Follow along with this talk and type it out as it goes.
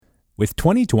With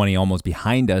 2020 almost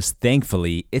behind us,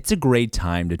 thankfully, it's a great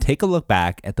time to take a look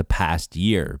back at the past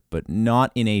year, but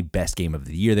not in a best game of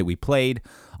the year that we played,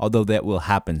 although that will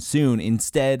happen soon.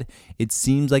 Instead, it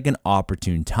seems like an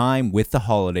opportune time with the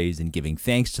holidays and giving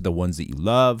thanks to the ones that you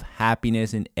love,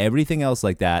 happiness, and everything else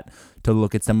like that, to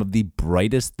look at some of the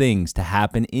brightest things to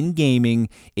happen in gaming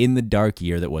in the dark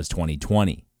year that was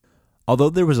 2020.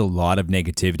 Although there was a lot of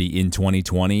negativity in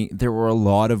 2020, there were a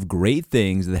lot of great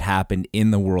things that happened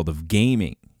in the world of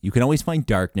gaming. You can always find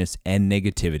darkness and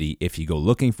negativity if you go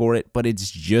looking for it, but it's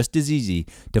just as easy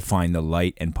to find the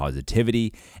light and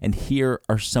positivity. And here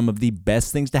are some of the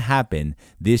best things to happen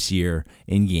this year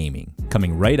in gaming,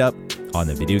 coming right up on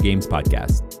the Video Games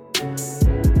Podcast.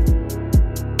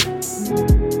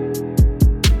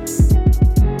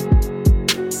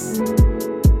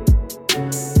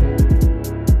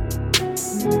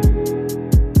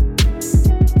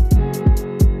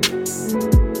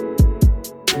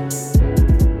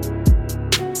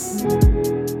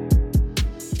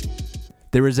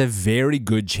 There is a very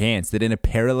good chance that in a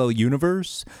parallel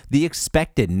universe, the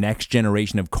expected next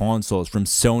generation of consoles from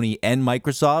Sony and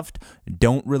Microsoft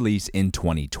don't release in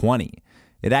 2020.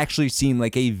 It actually seemed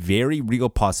like a very real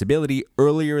possibility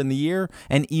earlier in the year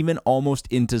and even almost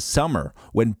into summer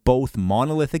when both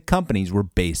monolithic companies were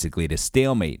basically at a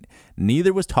stalemate.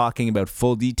 Neither was talking about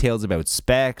full details about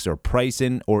specs or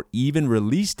pricing or even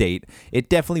release date. It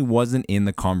definitely wasn't in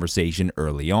the conversation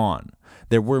early on.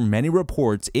 There were many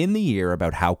reports in the year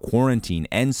about how quarantine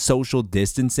and social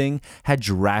distancing had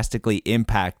drastically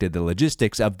impacted the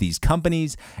logistics of these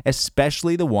companies,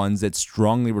 especially the ones that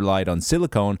strongly relied on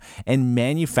silicone and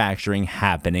manufacturing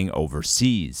happening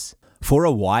overseas. For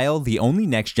a while, the only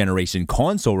next-generation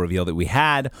console reveal that we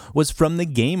had was from the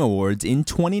Game Awards in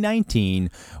 2019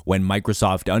 when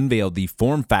Microsoft unveiled the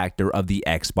form factor of the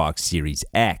Xbox Series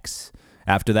X.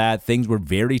 After that, things were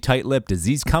very tight-lipped as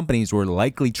these companies were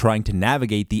likely trying to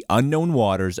navigate the unknown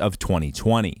waters of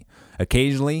 2020.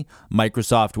 Occasionally,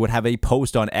 Microsoft would have a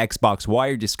post on Xbox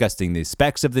Wire discussing the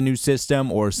specs of the new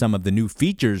system or some of the new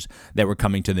features that were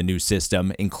coming to the new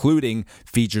system, including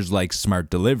features like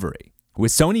smart delivery.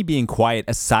 With Sony being quiet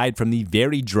aside from the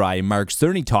very dry Mark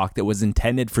Cerny talk that was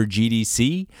intended for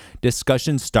GDC,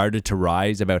 discussions started to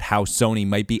rise about how Sony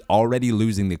might be already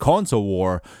losing the console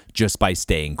war just by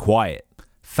staying quiet.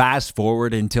 Fast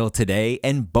forward until today,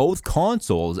 and both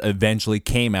consoles eventually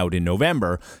came out in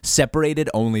November, separated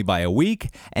only by a week,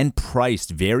 and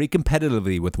priced very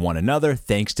competitively with one another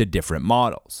thanks to different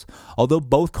models. Although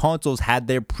both consoles had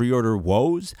their pre-order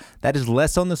woes, that is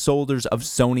less on the shoulders of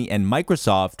Sony and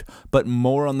Microsoft, but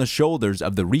more on the shoulders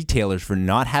of the retailers for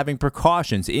not having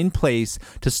precautions in place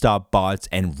to stop bots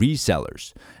and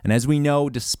resellers. And as we know,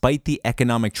 despite the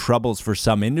economic troubles for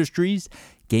some industries,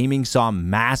 gaming saw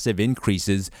massive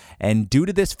increases, and due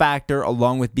to this factor,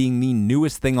 along with being the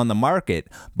newest thing on the market,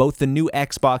 both the new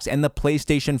Xbox and the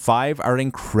PlayStation 5 are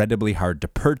incredibly hard to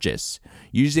purchase.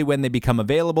 Usually when they become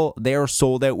available, they are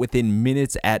sold out within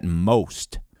minutes at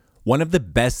most. One of the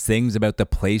best things about the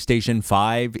PlayStation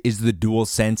 5 is the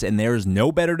DualSense, and there is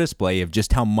no better display of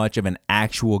just how much of an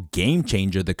actual game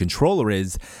changer the controller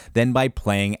is than by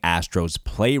playing Astro's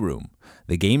Playroom.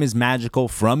 The game is magical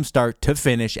from start to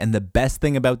finish, and the best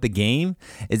thing about the game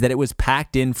is that it was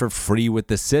packed in for free with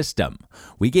the system.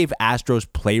 We gave Astro's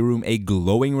Playroom a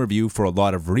glowing review for a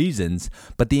lot of reasons,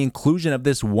 but the inclusion of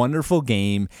this wonderful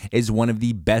game is one of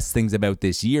the best things about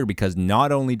this year because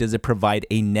not only does it provide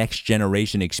a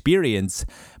next-generation experience,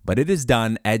 but it is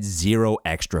done at zero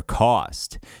extra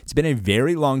cost. It's been a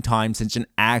very long time since an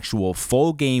actual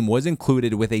full game was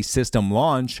included with a system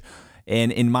launch.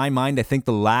 And in my mind, I think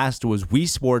the last was Wii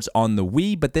Sports on the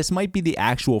Wii, but this might be the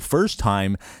actual first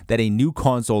time that a new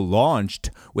console launched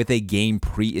with a game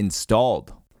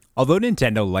pre-installed. Although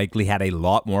Nintendo likely had a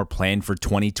lot more planned for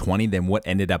 2020 than what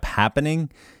ended up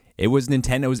happening, it was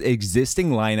Nintendo's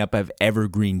existing lineup of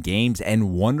evergreen games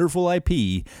and wonderful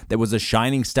IP that was a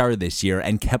shining star this year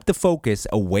and kept the focus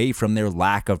away from their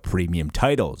lack of premium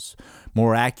titles.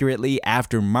 More accurately,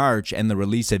 after March and the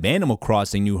release of Animal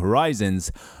Crossing New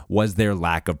Horizons was their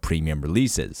lack of premium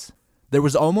releases. There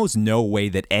was almost no way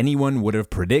that anyone would have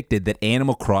predicted that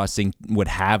Animal Crossing would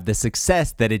have the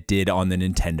success that it did on the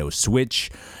Nintendo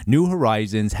Switch. New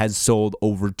Horizons has sold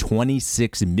over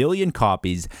 26 million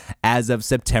copies as of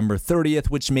September 30th,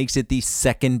 which makes it the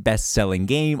second best-selling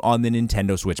game on the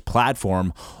Nintendo Switch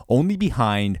platform, only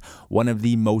behind one of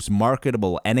the most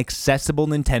marketable and accessible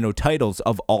Nintendo titles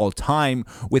of all time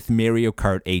with Mario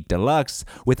Kart 8 Deluxe,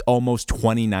 with almost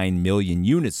 29 million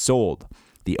units sold.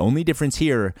 The only difference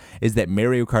here is that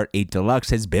Mario Kart 8 Deluxe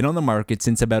has been on the market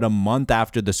since about a month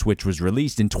after the Switch was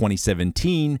released in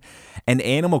 2017, and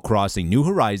Animal Crossing New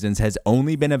Horizons has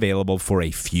only been available for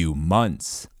a few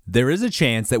months. There is a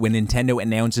chance that when Nintendo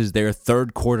announces their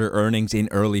third quarter earnings in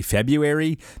early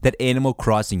February, that Animal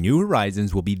Crossing New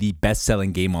Horizons will be the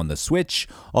best-selling game on the Switch,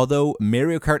 although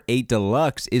Mario Kart 8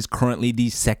 Deluxe is currently the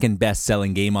second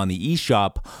best-selling game on the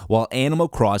eShop, while Animal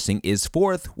Crossing is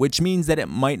fourth, which means that it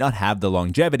might not have the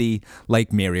longevity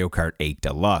like Mario Kart 8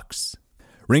 Deluxe.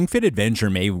 Ring Fit Adventure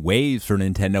made waves for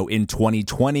Nintendo in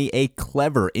 2020, a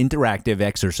clever interactive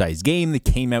exercise game that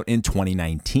came out in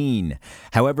 2019.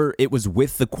 However, it was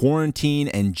with the quarantine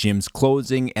and gyms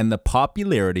closing and the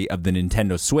popularity of the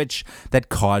Nintendo Switch that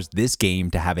caused this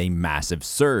game to have a massive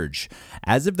surge.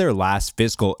 As of their last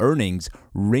fiscal earnings,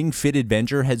 Ring Fit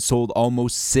Adventure had sold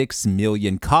almost 6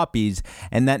 million copies,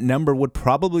 and that number would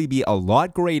probably be a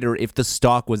lot greater if the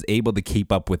stock was able to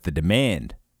keep up with the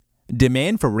demand.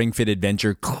 Demand for Ring Fit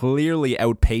Adventure clearly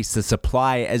outpaced the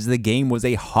supply as the game was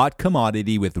a hot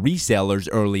commodity with resellers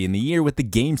early in the year, with the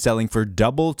game selling for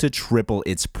double to triple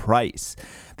its price.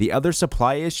 The other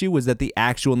supply issue was that the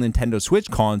actual Nintendo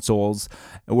Switch consoles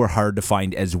were hard to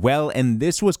find as well, and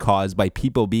this was caused by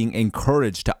people being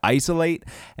encouraged to isolate,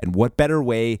 and what better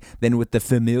way than with the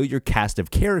familiar cast of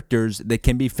characters that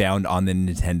can be found on the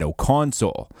Nintendo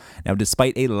console. Now,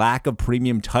 despite a lack of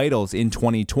premium titles in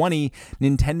 2020,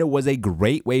 Nintendo was a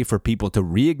great way for people to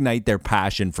reignite their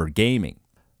passion for gaming.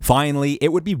 Finally,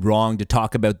 it would be wrong to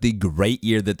talk about the great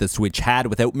year that the Switch had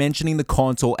without mentioning the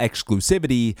console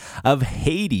exclusivity of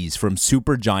Hades from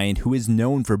Supergiant, who is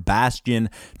known for Bastion,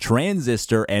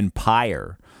 Transistor, and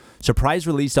Pyre. Surprise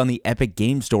released on the Epic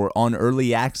Game Store on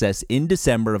early access in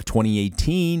December of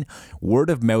 2018, word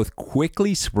of mouth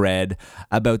quickly spread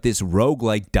about this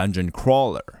roguelike dungeon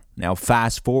crawler. Now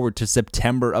fast forward to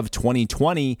September of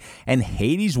 2020, and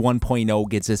Hades 1.0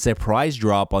 gets a surprise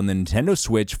drop on the Nintendo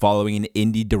Switch following an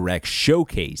Indie Direct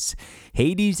showcase.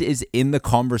 Hades is in the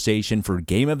conversation for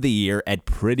Game of the Year at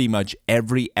pretty much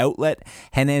every outlet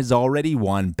and has already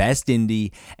won Best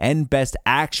Indie and Best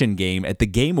Action Game at the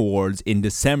Game Awards in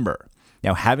December.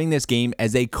 Now, having this game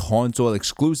as a console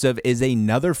exclusive is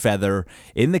another feather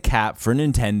in the cap for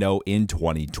Nintendo in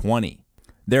 2020.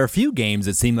 There are a few games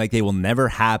that seem like they will never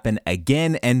happen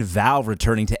again, and Valve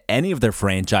returning to any of their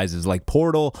franchises like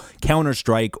Portal,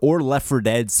 Counter-Strike, or Left 4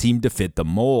 Dead seem to fit the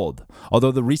mold.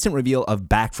 Although the recent reveal of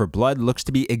Back 4 Blood looks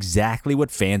to be exactly what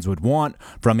fans would want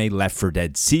from a Left 4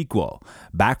 Dead sequel.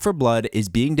 Back 4 Blood is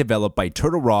being developed by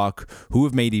Turtle Rock, who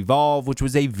have made Evolve, which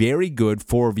was a very good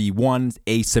 4v1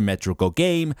 asymmetrical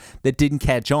game that didn't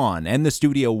catch on, and the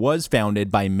studio was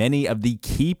founded by many of the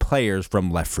key players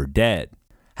from Left 4 Dead.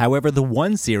 However, the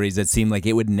one series that seemed like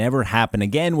it would never happen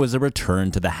again was a return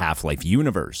to the Half-Life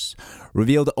universe.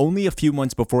 Revealed only a few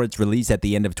months before its release at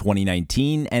the end of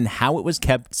 2019, and how it was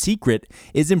kept secret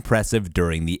is impressive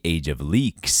during the age of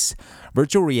leaks.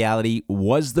 Virtual reality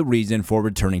was the reason for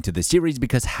returning to the series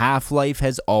because Half-Life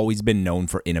has always been known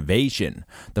for innovation.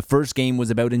 The first game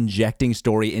was about injecting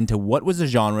story into what was a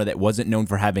genre that wasn't known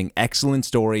for having excellent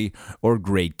story or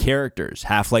great characters.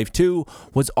 Half-Life 2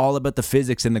 was all about the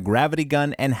physics and the gravity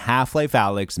gun, and Half-Life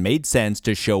Alyx made sense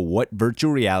to show what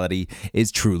virtual reality is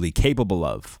truly capable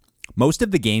of. Most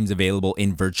of the games available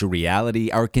in virtual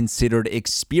reality are considered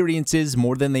experiences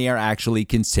more than they are actually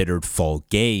considered full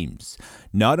games.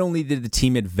 Not only did the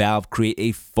team at Valve create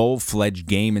a full-fledged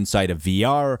game inside of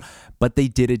VR, but they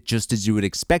did it just as you would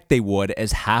expect they would,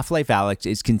 as Half-Life Alyx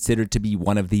is considered to be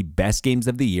one of the best games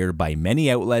of the year by many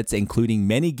outlets, including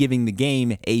many giving the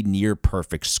game a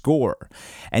near-perfect score.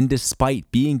 And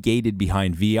despite being gated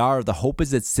behind VR, the hope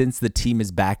is that since the team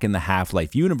is back in the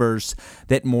Half-Life universe,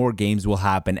 that more games will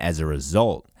happen as a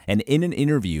result. And in an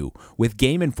interview with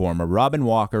Game Informer, Robin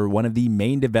Walker, one of the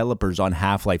main developers on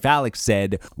Half-Life Alyx,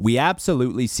 said, "We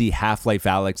absolutely see Half-Life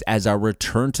Alyx as our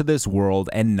return to this world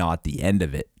and not the end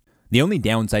of it." The only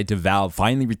downside to Valve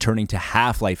finally returning to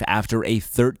Half-Life after a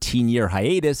 13-year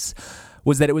hiatus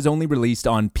was that it was only released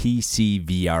on PC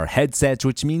VR headsets,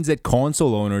 which means that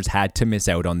console owners had to miss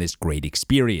out on this great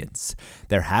experience.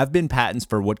 There have been patents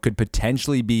for what could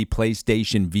potentially be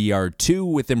PlayStation VR 2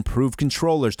 with improved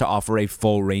controllers to offer a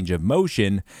full range of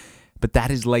motion, but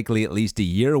that is likely at least a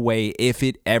year away if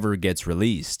it ever gets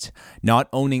released. Not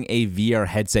owning a VR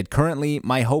headset currently,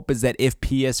 my hope is that if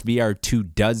PSVR 2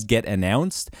 does get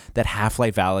announced, that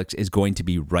Half-Life Alyx is going to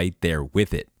be right there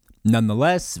with it.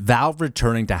 Nonetheless, Valve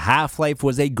returning to Half-Life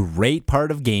was a great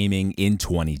part of gaming in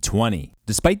 2020.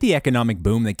 Despite the economic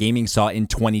boom that gaming saw in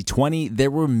 2020, there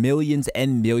were millions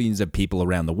and millions of people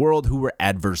around the world who were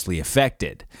adversely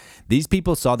affected. These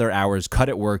people saw their hours cut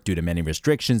at work due to many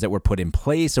restrictions that were put in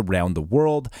place around the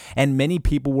world, and many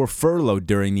people were furloughed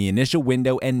during the initial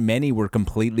window, and many were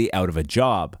completely out of a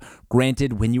job.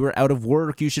 Granted, when you are out of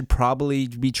work, you should probably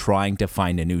be trying to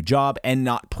find a new job and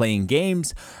not playing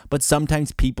games, but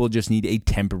sometimes people just need a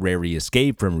temporary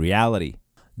escape from reality.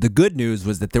 The good news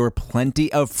was that there were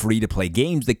plenty of free-to-play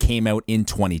games that came out in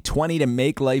 2020 to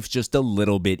make life just a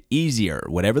little bit easier.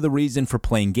 Whatever the reason for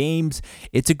playing games,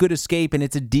 it's a good escape and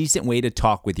it's a decent way to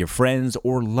talk with your friends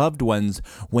or loved ones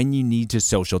when you need to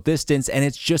social distance, and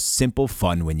it's just simple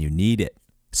fun when you need it.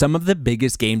 Some of the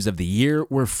biggest games of the year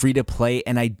were free to play,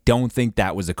 and I don't think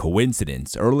that was a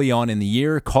coincidence. Early on in the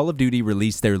year, Call of Duty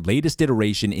released their latest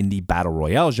iteration in the Battle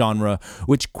Royale genre,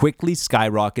 which quickly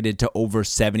skyrocketed to over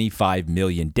 75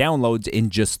 million downloads in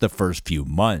just the first few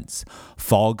months.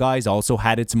 Fall Guys also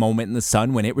had its moment in the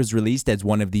sun when it was released as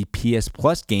one of the PS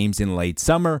Plus games in late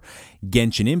summer.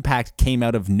 Genshin Impact came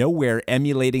out of nowhere,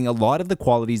 emulating a lot of the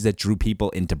qualities that drew people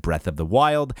into Breath of the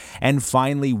Wild. And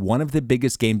finally, one of the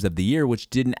biggest games of the year, which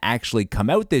didn't actually come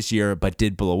out this year but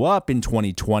did blow up in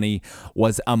 2020,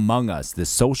 was Among Us, the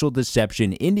social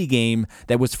deception indie game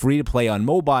that was free to play on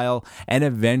mobile and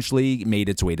eventually made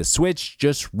its way to Switch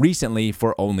just recently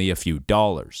for only a few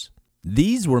dollars.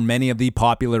 These were many of the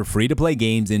popular free-to-play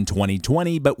games in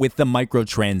 2020, but with the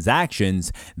microtransactions,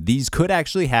 these could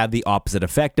actually have the opposite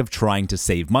effect of trying to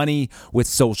save money with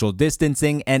social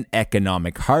distancing and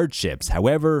economic hardships.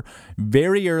 However,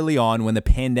 very early on when the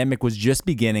pandemic was just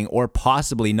beginning, or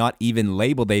possibly not even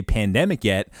labeled a pandemic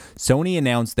yet, Sony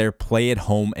announced their Play at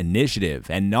Home initiative.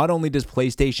 And not only does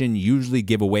PlayStation usually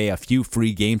give away a few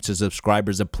free games to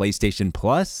subscribers of PlayStation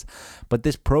Plus, but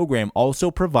this program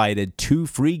also provided 2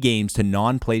 free games to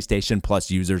non-PlayStation Plus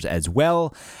users, as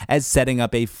well as setting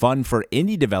up a fund for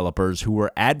indie developers who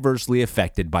were adversely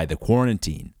affected by the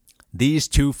quarantine. These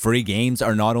 2 free games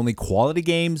are not only quality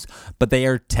games, but they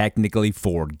are technically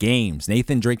 4 games.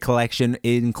 Nathan Drake Collection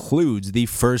includes the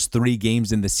first 3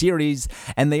 games in the series,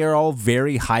 and they are all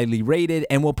very highly rated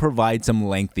and will provide some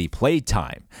lengthy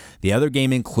playtime. The other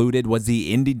game included was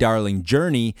the indie darling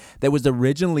Journey that was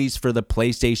originally released for the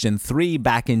PlayStation 3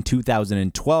 back in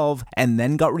 2012 and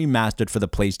then got remastered for the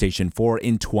PlayStation 4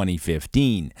 in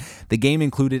 2015. The game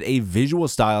included a visual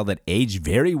style that aged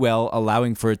very well,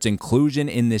 allowing for its inclusion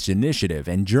in this initiative,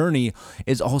 and Journey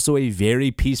is also a very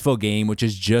peaceful game, which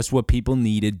is just what people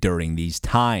needed during these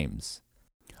times.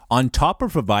 On top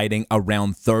of providing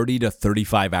around 30 to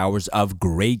 35 hours of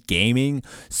great gaming,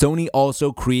 Sony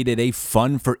also created a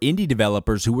fund for indie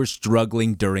developers who were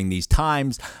struggling during these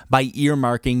times by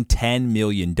earmarking $10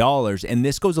 million. And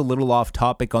this goes a little off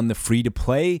topic on the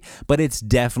free-to-play, but it's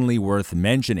definitely worth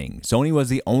mentioning. Sony was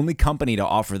the only company to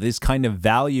offer this kind of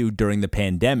value during the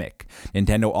pandemic.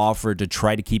 Nintendo offered to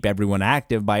try to keep everyone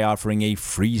active by offering a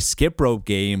free skip rope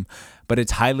game, but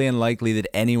it's highly unlikely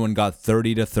that anyone got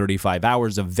 30 to 35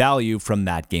 hours of value from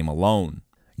that game alone.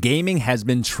 Gaming has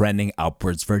been trending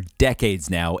upwards for decades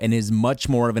now and is much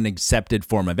more of an accepted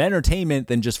form of entertainment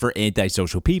than just for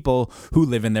antisocial people who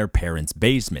live in their parents'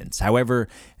 basements. However,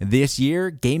 this year,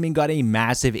 gaming got a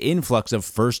massive influx of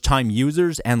first-time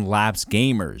users and lapsed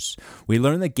gamers. We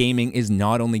learned that gaming is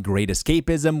not only great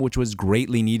escapism, which was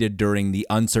greatly needed during the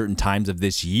uncertain times of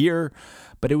this year,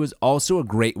 but it was also a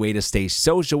great way to stay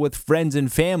social with friends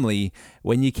and family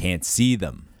when you can't see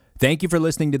them. Thank you for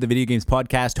listening to the Video Games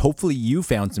Podcast. Hopefully you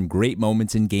found some great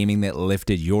moments in gaming that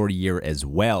lifted your year as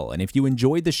well. And if you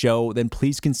enjoyed the show, then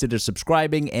please consider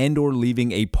subscribing and or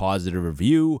leaving a positive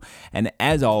review. And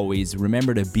as always,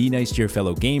 remember to be nice to your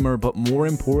fellow gamer, but more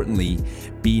importantly,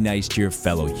 be nice to your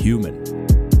fellow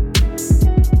human.